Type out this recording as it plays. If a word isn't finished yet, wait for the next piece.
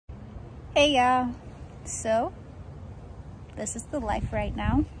Hey y'all, so this is the life right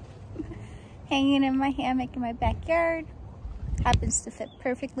now. Hanging in my hammock in my backyard. Happens to fit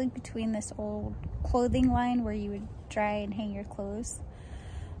perfectly between this old clothing line where you would dry and hang your clothes.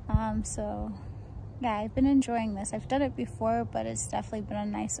 So yeah, I've been enjoying this. I've done it before, but it's definitely been a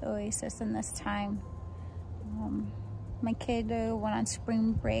nice oasis in this time. My kiddo went on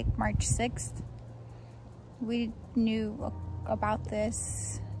spring break March 6th. We knew about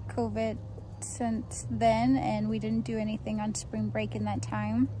this COVID since then, and we didn't do anything on spring break in that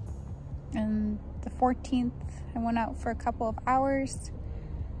time. And the 14th, I went out for a couple of hours.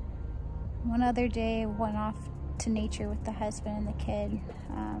 One other day, went off to nature with the husband and the kid.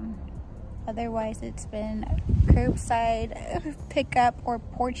 Otherwise, it's been curbside pickup or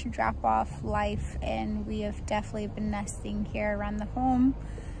porch drop-off life, and we have definitely been nesting here around the home.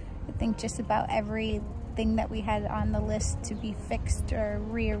 I think just about everything that we had on the list to be fixed or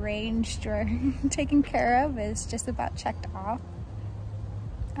rearranged or taken care of is just about checked off.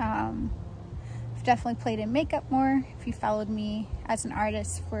 I've definitely played in makeup more. If you followed me as an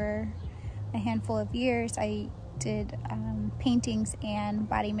artist for a handful of years, I did paintings and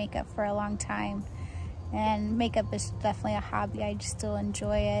body makeup for a long time, and makeup is definitely a hobby. I just still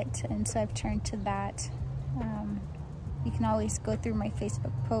enjoy it, and so I've turned to that. You can always go through my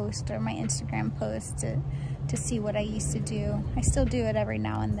Facebook post or my Instagram post to see what I used to do. I still do it every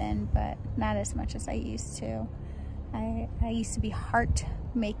now and then, but not as much as I used to. I used to be heart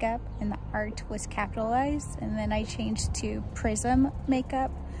makeup, and the art was capitalized, and then I changed to prism makeup,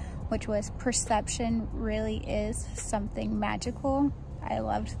 which was perception really is something magical. I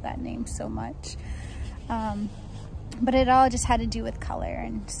loved that name so much. But it all just had to do with color,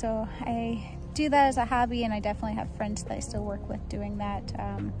 and so I do that as a hobby, and I definitely have friends that I still work with doing that,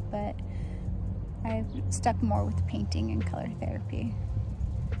 but I've stuck more with painting and color therapy.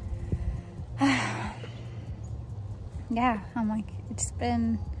 Yeah, I'm like, it's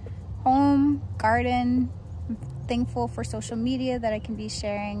been home, garden. I'm thankful for social media that I can be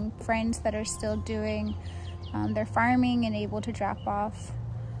sharing friends that are still doing their farming and able to drop off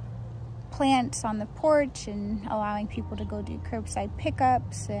plants on the porch, and allowing people to go do curbside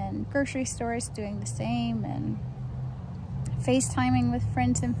pickups, and grocery stores doing the same, and FaceTiming with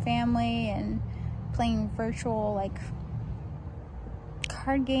friends and family, and playing virtual like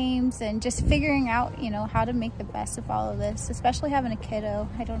card games, and just figuring out, you know, how to make the best of all of this, especially having a kiddo.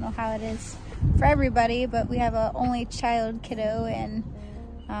 I don't know how it is for everybody, but we have a only child kiddo, and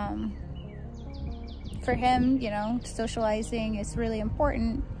for him, you know, socializing is really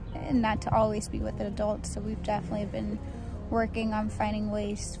important, and not to always be with an adult. So we've definitely been working on finding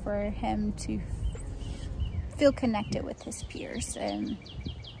ways for him to feel connected with his peers, and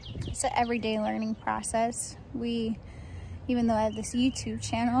it's an everyday learning process. Even though I have this YouTube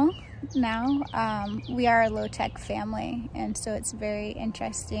channel now, we are a low-tech family, and so it's very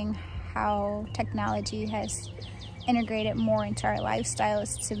interesting how technology has integrated more into our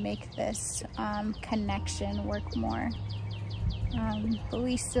lifestyles to make this connection work more. But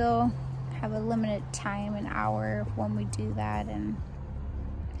we still have a limited time, an hour when we do that, and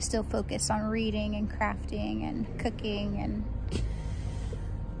still focus on reading and crafting and cooking and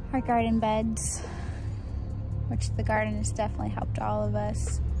our garden beds, which the garden has definitely helped all of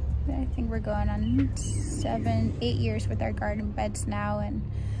us. I think we're going on 7-8 years with our garden beds now, and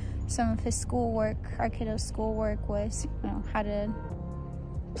some of his schoolwork, our kiddo's schoolwork, was, you know, how to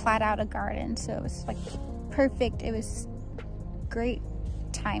plat out a garden. So it was like perfect. It was great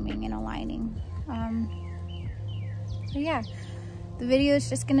timing and aligning. So yeah, the video is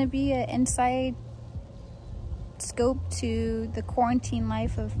just gonna be an inside scope to the quarantine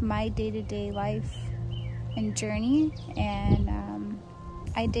life of my day-to-day life and journey. And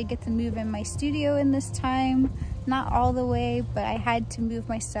I did get to move in my studio in this time, not all the way, but I had to move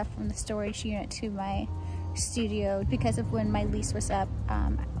my stuff from the storage unit to my studio because of when my lease was up,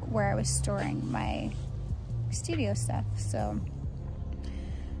 where I was storing my studio stuff. So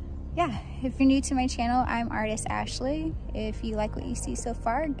yeah, if you're new to my channel, I'm artist ASHLi. If you like what you see so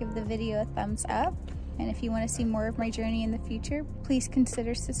far, give the video a thumbs up, and if you want to see more of my journey in the future, please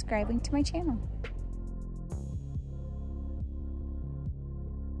consider subscribing to my channel.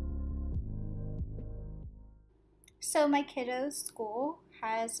 So my kiddo's school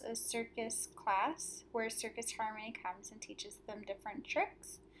has a circus class where Circus Harmony comes and teaches them different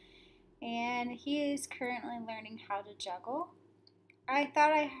tricks, and he is currently learning how to juggle. I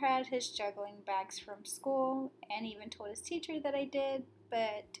thought I had his juggling bags from school, and even told his teacher that I did,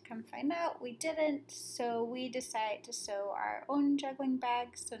 but to come find out we didn't, so we decided to sew our own juggling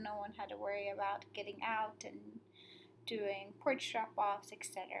bags so no one had to worry about getting out and doing porch drop-offs,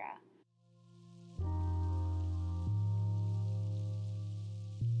 etc.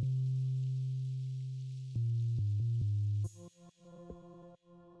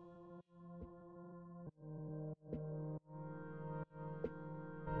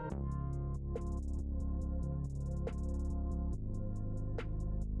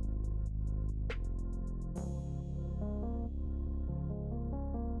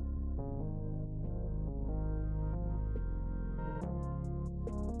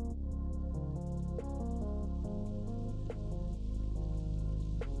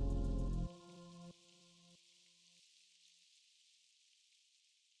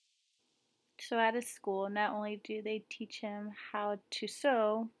 So at a school, not only do they teach him how to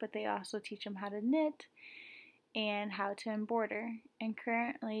sew, but they also teach him how to knit and how to embroider. And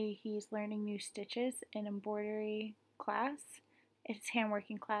currently he's learning new stitches in embroidery class. It's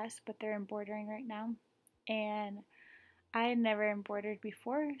handworking class, but they're embroidering right now. And I had never embroidered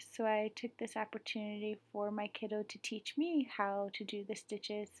before, so I took this opportunity for my kiddo to teach me how to do the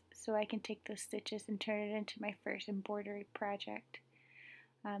stitches so I can take those stitches and turn it into my first embroidery project.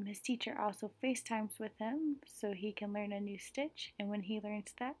 His teacher also FaceTimes with him so he can learn a new stitch, and when he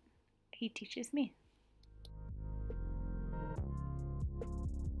learns that, he teaches me.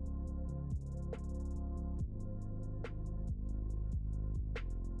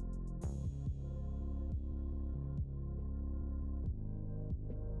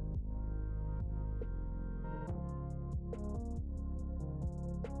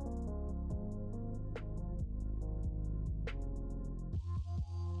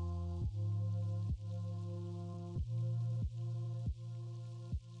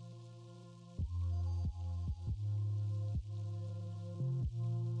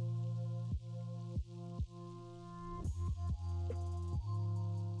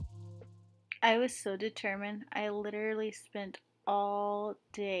 I was so determined. I literally spent all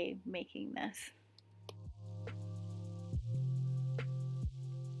day making this.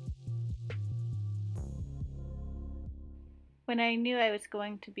 When I knew I was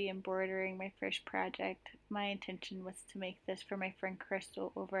going to be embroidering my first project, my intention was to make this for my friend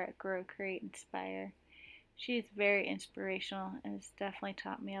Crystal over at Grow, Create, Inspire. She is very inspirational and has definitely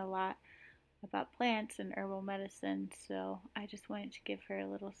taught me a lot about plants and herbal medicine, so I just wanted to give her a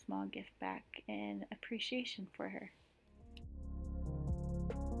little small gift back in appreciation for her.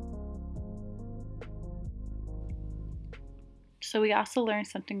 So we also learned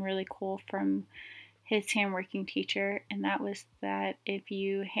something really cool from his handworking teacher, and that was that if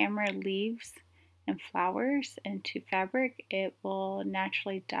you hammer leaves and flowers into fabric, it will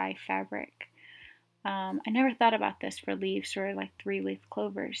naturally dye fabric. I never thought about this for leaves or like 3-leaf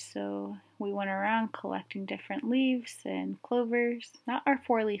clovers, so we went around collecting different leaves and clovers, not our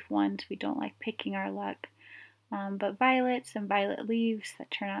 4-leaf ones, we don't like picking our luck, but violets and violet leaves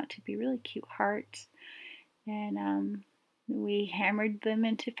that turn out to be really cute hearts, and we hammered them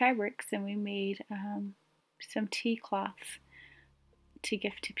into fabrics and we made some tea cloths to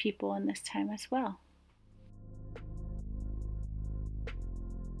gift to people in this time as well.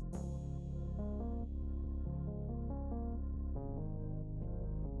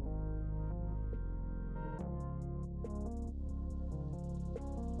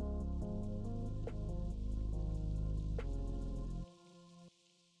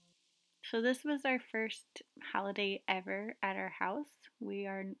 So this was our first holiday ever at our house. We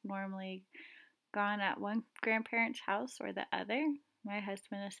are normally gone at one grandparent's house or the other. My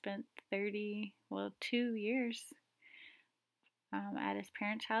husband has spent 2 years at his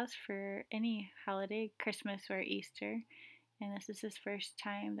parents' house for any holiday, Christmas or Easter, and this is his first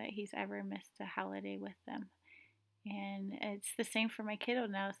time that he's ever missed a holiday with them. And it's the same for my kiddo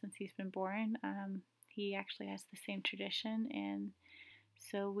now since he's been born. He actually has the same tradition, and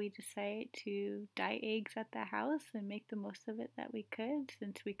so we decided to dye eggs at the house and make the most of it that we could.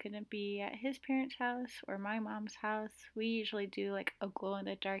 Since we couldn't be at his parents' house or my mom's house, we usually do like a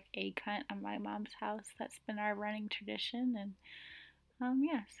glow-in-the-dark egg hunt on my mom's house. That's been our running tradition, and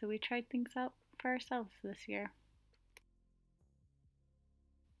yeah, so we tried things out for ourselves this year.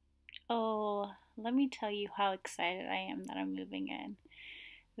 Oh, let me tell you how excited I am that I'm moving in.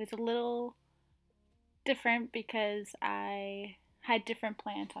 It was a little different because I had different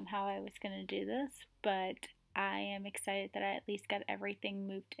plans on how I was going to do this, but I am excited that I at least got everything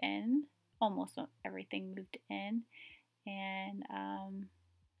moved in, almost everything moved in, and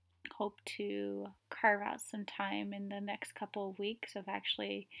hope to carve out some time in the next couple of weeks of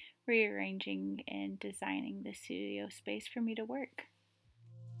actually rearranging and designing the studio space for me to work.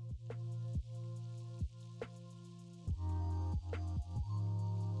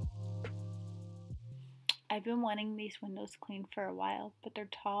 I've been wanting these windows cleaned for a while, but they're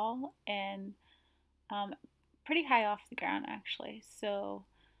tall and pretty high off the ground actually. So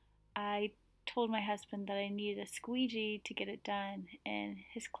I told my husband that I needed a squeegee to get it done, and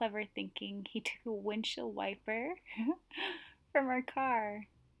his clever thinking, he took a windshield wiper from our car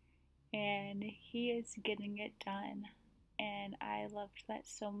and he is getting it done. And I loved that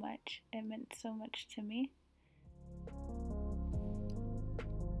so much. It meant so much to me.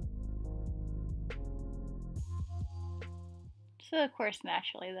 So of course,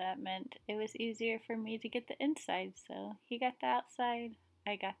 naturally, that meant it was easier for me to get the inside. So he got the outside,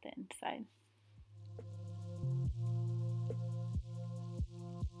 I got the inside.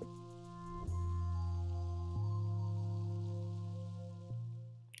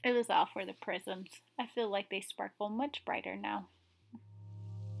 It was all for the prisms. I feel like they sparkle much brighter now.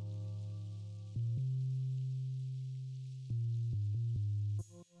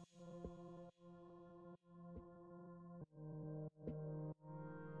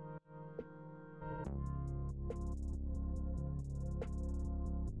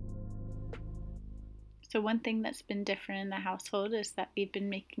 So one thing that's been different in the household is that we've been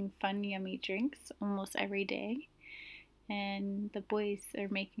making fun, yummy drinks almost every day. And the boys are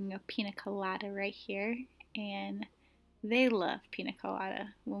making a pina colada right here, and they love pina colada.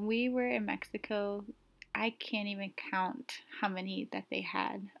 When we were in Mexico, I can't even count how many that they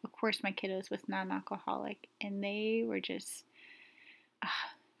had. Of course, my kiddos was non-alcoholic, and they were just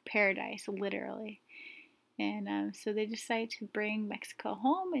paradise, literally. And so they decided to bring Mexico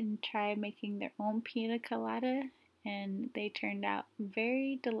home and try making their own pina colada, and they turned out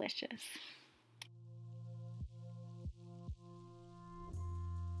very delicious.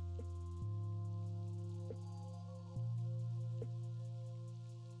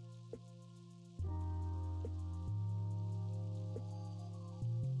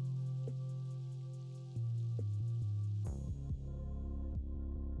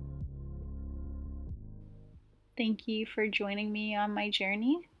 Thank you for joining me on my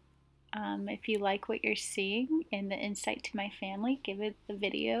journey. If you like what you're seeing and the insight to my family, give the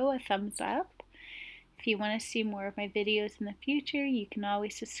video a thumbs up. If you want to see more of my videos in the future, you can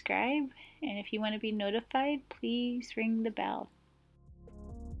always subscribe. And if you want to be notified, please ring the bell.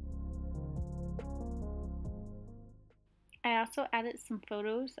 I also added some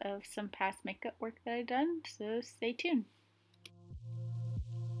photos of some past makeup work that I've done, so stay tuned.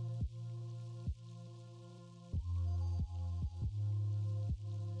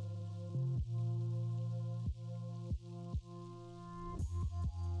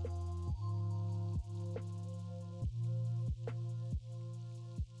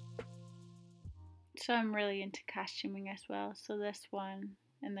 So I'm really into costuming as well. So this one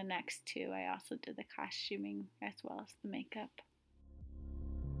and the next two, I also did the costuming as well as the makeup.